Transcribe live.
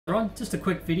Right, just a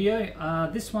quick video.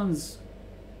 This one's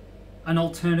an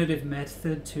alternative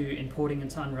method to importing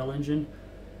into Unreal Engine.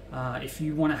 If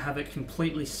you want to have it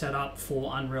completely set up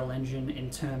for Unreal Engine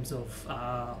in terms of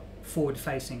forward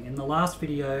facing. In the last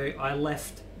video I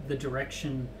left the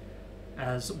direction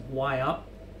as Y up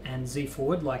and Z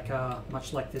forward, like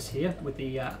much like this here with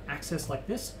the axis like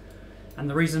this. And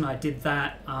the reason I did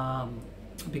that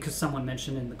because someone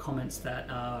mentioned in the comments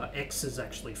that X is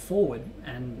actually forward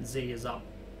and Z is up.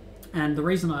 And the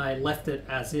reason I left it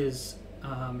as is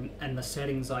and the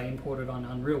settings I imported on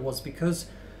Unreal was because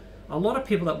a lot of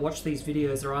people that watch these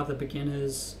videos are either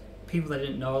beginners, people that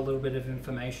didn't know a little bit of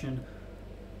information,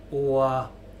 or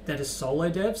that are solo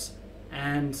devs,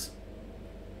 and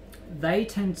they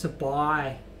tend to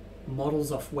buy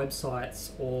models off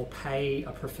websites or pay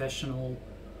a professional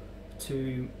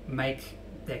to make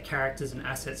their characters and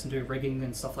assets and do rigging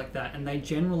and stuff like that, and they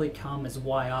generally come as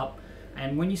Y up.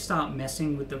 And when you start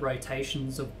messing with the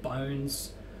rotations of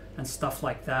bones and stuff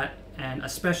like that, and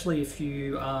especially if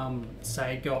you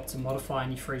say go up to modify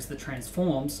and you freeze the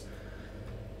transforms,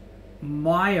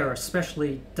 Maya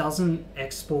especially doesn't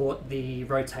export the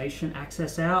rotation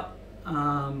axis out.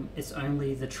 It's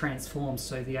only the transforms,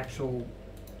 so the actual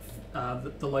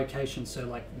the location, so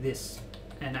like this.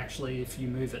 And actually if you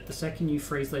move it, the second you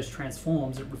freeze those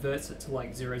transforms, it reverts it to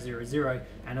like 0, 0, 0,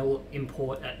 and it'll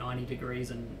import at 90 degrees,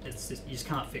 and it's just, you just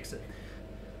can't fix it.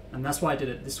 And that's why I did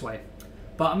it this way.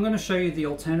 But I'm going to show you the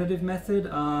alternative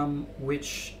method,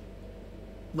 which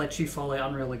lets you follow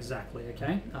Unreal exactly,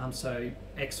 okay? So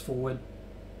X forward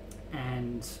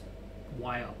and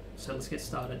Y up. So let's get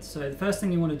started. So the first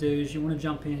thing you want to do is you want to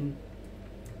jump in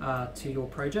to your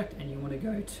project, and you want to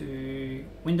go to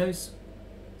Windows,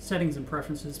 Settings and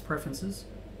Preferences,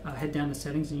 head down to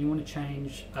Settings, and you want to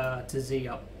change to Z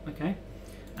up, okay?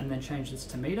 And then change this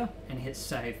to meter and hit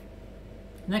Save.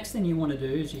 Next thing you want to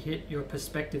do is you hit your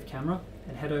perspective camera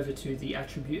and head over to the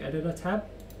Attribute Editor tab,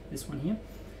 this one here,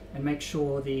 and make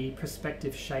sure the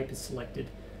perspShape is selected.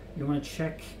 You want to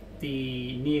check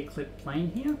the near clip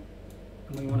plane here,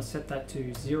 and we want to set that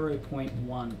to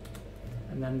 0.1.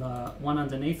 And then the one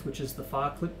underneath, which is the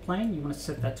far clip plane, you want to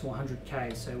set that to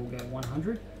 100K. So we'll go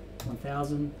 100,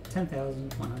 1000,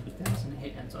 10,000, 100,000,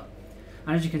 hit enter.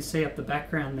 And as you can see up the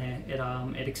background there,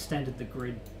 it extended the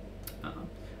grid.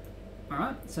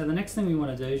 Alright, so the next thing we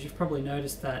want to do is you've probably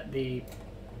noticed that the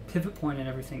pivot point and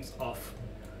everything's off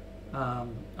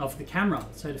of the camera.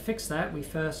 So to fix that, we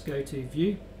first go to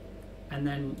View and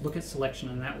then look at Selection,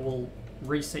 and that will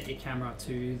reset your camera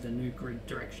to the new grid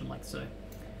direction like so.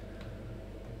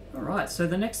 Alright, so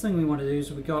the next thing we want to do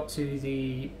is we go up to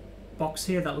the box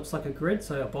here that looks like a grid,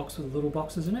 so a box with little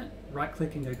boxes in it, right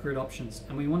click and go Grid Options,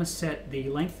 and we want to set the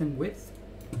length and width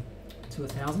to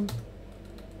 1000,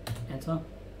 enter,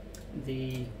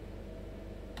 the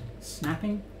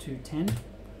snapping to 10,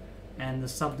 and the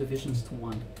subdivisions to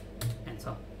 1,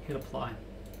 enter, hit Apply.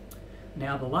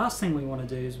 Now the last thing we want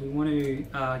to do is we want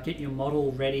to get your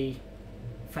model ready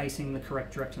facing the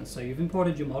correct direction. So you've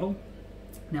imported your model.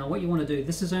 Now what you want to do,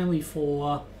 this is only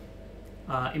for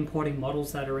importing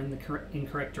models that are in the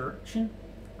incorrect direction,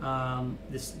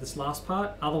 this last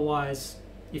part. Otherwise,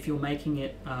 if you're making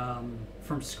it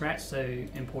from scratch, so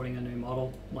importing a new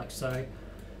model like so,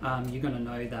 you're going to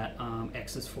know that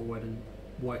X is forward and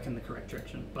work in the correct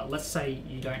direction. But let's say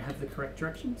you don't have the correct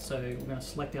direction, so we're going to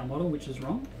select our model, which is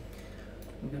wrong.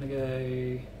 We're going to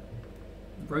go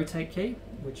rotate key,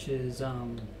 which is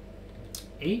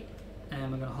E. And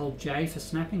we're going to hold J for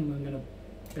snapping. We're going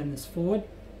to bend this forward,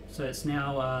 so it's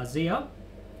now Z up,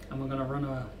 and we're going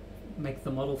to make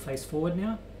the model face forward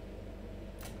now.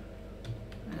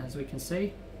 As we can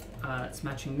see, it's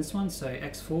matching this one, so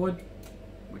X forward,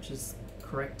 which is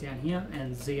correct down here,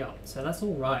 and Z up. So that's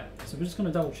all right. So we're just going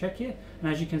to double check here,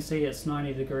 and as you can see, it's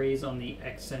 90 degrees on the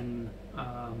X and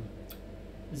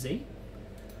Z.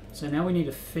 So now we need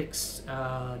to fix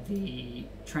the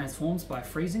transforms by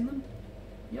freezing them.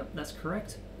 Yep, that's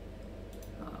correct.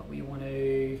 We want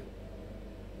to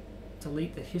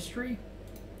delete the history,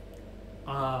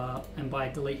 and by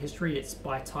delete history, it's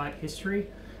by type history.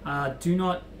 Do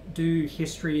not do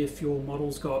history if your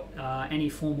model's got any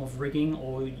form of rigging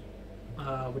or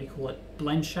what do you call it,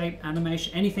 blend shape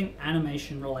animation, anything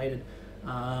animation related.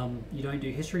 You don't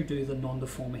do history, do the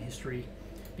non-deformer history,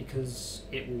 because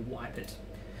it will wipe it.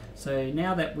 So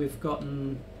now that we've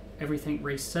gotten everything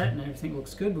reset and everything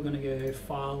looks good, we're going to go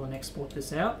File and export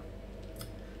this out.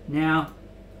 Now,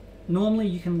 normally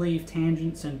you can leave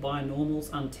tangents and binormals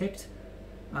unticked,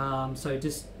 so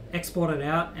just export it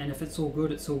out, and if it's all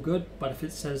good, it's all good. But if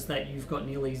it says that you've got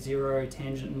nearly 0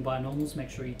 tangent and binormals, make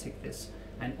sure you tick this,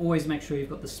 and always make sure you've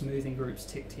got the smoothing groups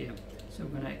ticked here. So we're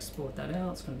going to export that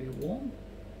out. It's going to be warm.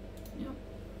 Yep.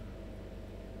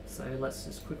 So let's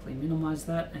just quickly minimize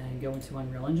that and go into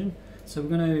Unreal Engine. So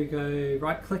we're going to go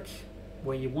right click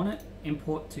where you want it,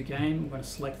 import to game. We're going to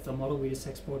select the model we just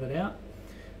exported out.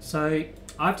 So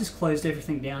I've just closed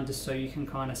everything down just so you can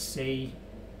kind of see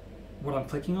what I'm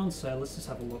clicking on. So let's just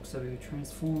have a look. So we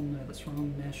transform, no that's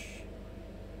wrong, mesh,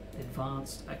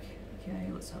 advanced,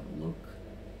 okay, let's have a look.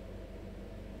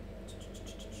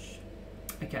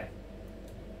 Okay.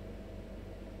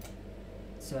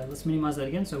 So let's minimize that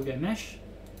again. So we'll go mesh,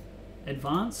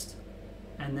 advanced,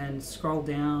 and then scroll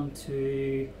down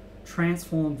to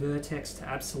transform vertex to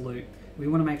absolute. We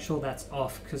want to make sure that's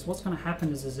off, because what's going to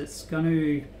happen is it's going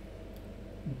to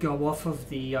go off of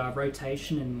the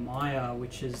rotation in Maya,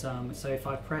 which is, so if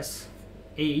I press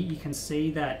E, you can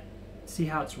see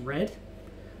how it's red?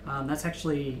 That's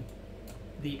actually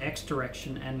the X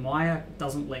direction, and Maya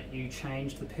doesn't let you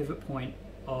change the pivot point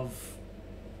of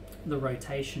the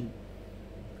rotation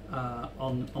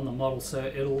on the model, so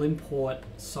it'll import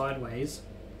sideways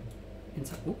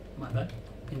into,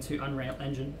 into Unreal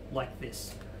Engine like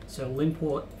this. So it'll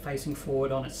import facing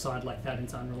forward on its side like that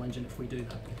into Unreal Engine if we do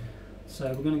that. So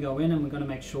we're going to go in and we're going to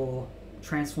make sure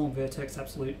transform vertex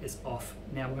absolute is off.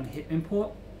 Now we're going to hit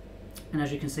import, and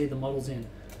as you can see the model's in.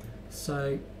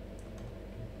 So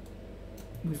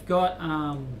we've got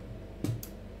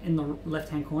in the left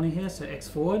hand corner here, so X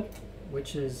forward,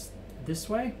 which is this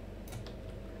way,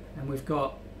 and we've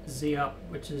got Z up,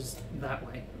 which is that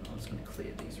way. I'm just going to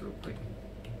clear these real quick,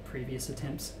 previous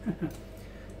attempts.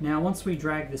 Now once we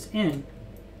drag this in,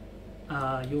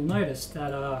 you'll notice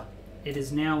that it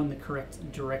is now in the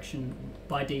correct direction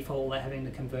by default without having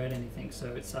to convert anything.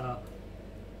 So it's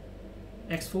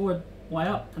X forward, Y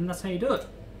up, and that's how you do it.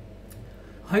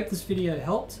 I hope this video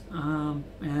helped,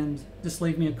 and just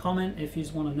leave me a comment if you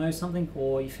just want to know something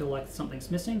or you feel like something's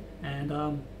missing, and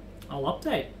I'll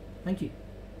update. Thank you.